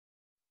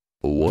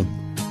1,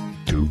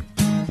 2,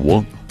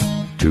 1,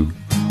 2,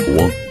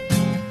 1,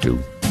 2,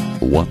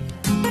 1,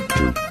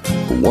 2,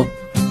 1,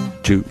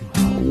 2,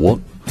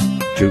 1,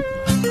 2,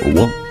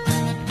 1,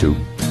 2,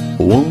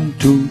 1,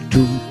 2,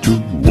 2, 2,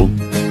 1,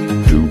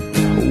 2,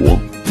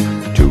 1,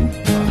 2,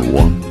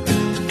 1,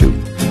 2,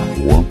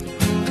 1,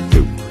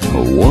 2,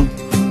 1,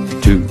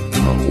 2,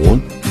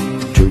 1,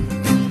 2,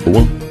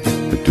 1,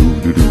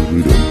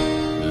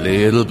 2.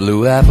 Little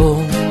blue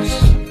apples,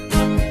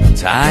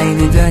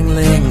 tiny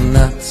dangling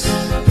nuts,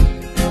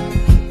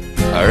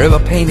 a river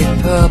painted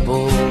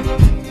purple,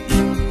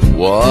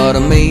 water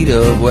made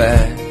of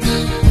wax.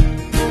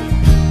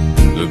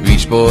 The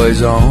Beach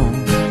Boys on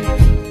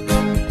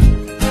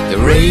the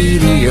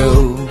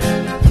radio,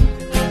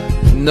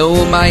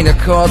 no minor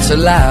chords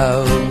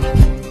allowed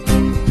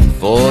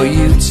for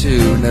you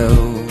to know.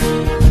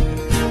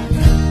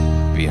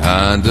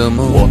 Behind the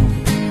moon, 1,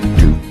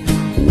 2,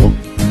 1,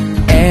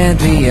 and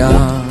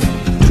beyond,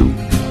 2,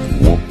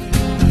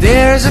 1,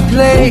 there's a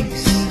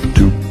place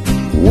 2,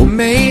 1,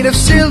 made of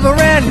silver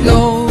and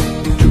gold.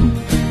 2,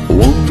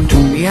 1,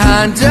 2,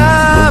 Behind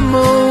the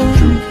moon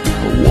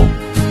 2, 1,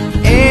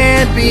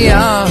 and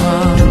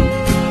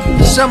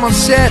beyond, someone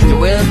said there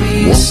will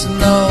be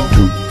snow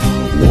 2,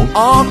 1.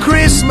 on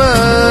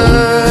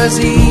Christmas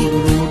Eve.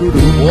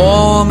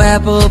 Warm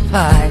apple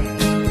pie,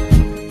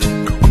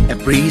 a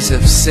breeze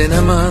of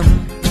cinnamon,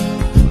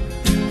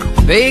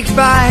 baked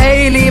by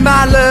Haley,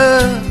 my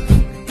love.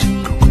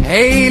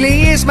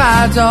 Haley is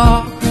my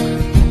dog.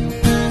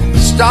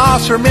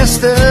 Stars from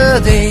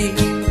yesterday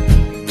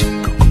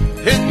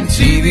in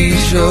TV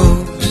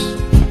shows,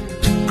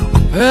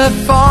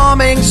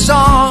 performing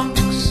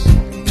songs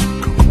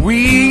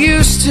we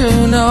used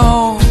to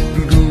know.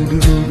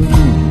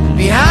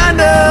 Behind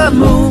the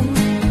moon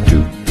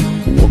 2,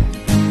 1,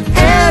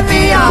 and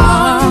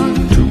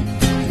beyond, 2,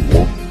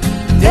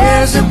 1,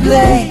 there's a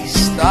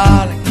place,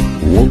 darling,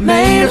 1,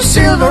 made of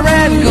silver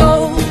and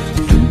gold.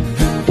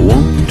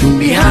 1, 2,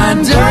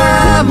 Behind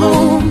the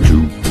moon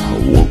 2,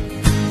 1,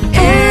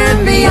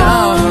 and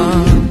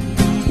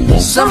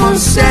beyond, someone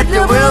said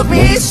there will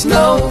be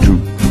snow 2,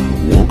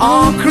 1.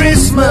 on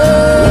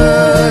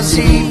Christmas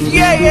Eve.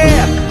 Yeah,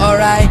 yeah,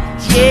 alright,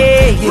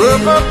 yeah,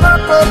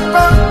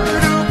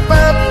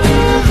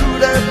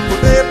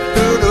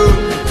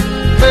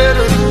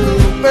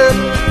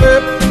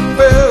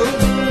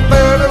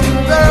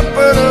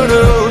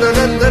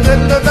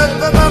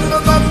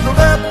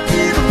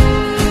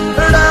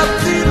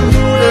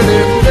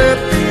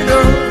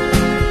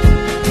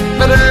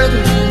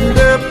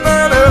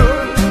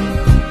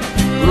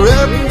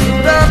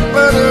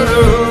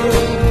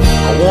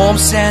 A warm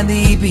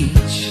sandy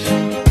beach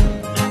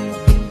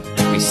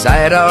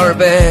beside our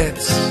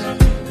beds,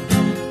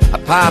 a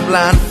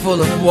pipeline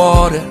full of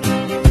water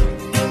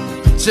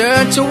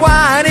turned to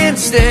wine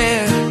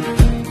instead.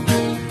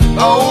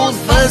 Old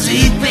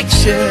fuzzy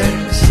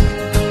pictures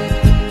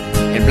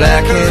in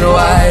black and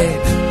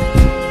white,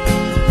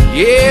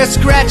 yeah,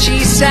 scratchy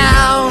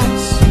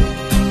sounds.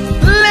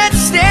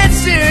 Let's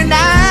dance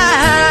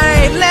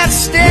tonight,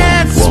 let's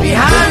dance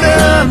behind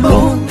the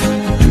moon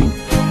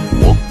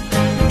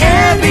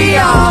and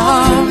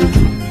beyond.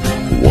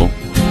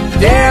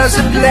 There's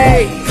a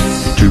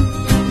place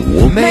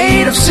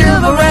made of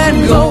silver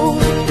and gold.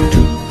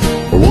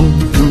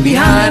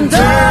 Behind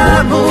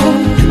the moon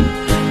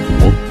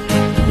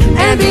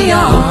and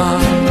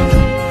beyond,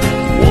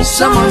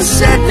 someone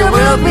said there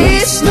will be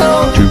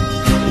snow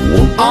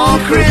on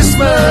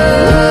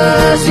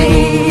Christmas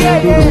Eve.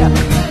 Yeah, yeah.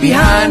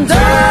 Behind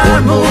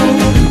the moon,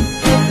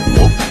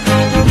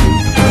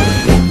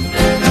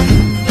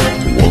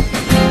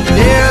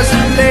 there's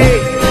a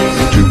place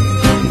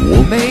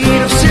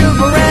made of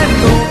silver and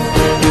gold.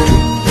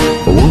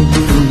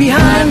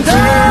 Behind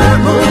the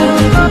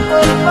moon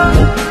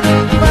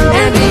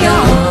and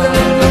beyond,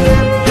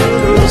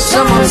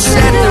 someone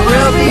said there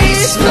will be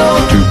snow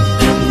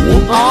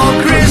on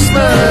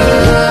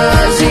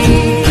Christmas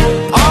Eve.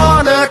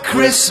 On a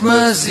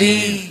Christmas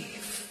Eve.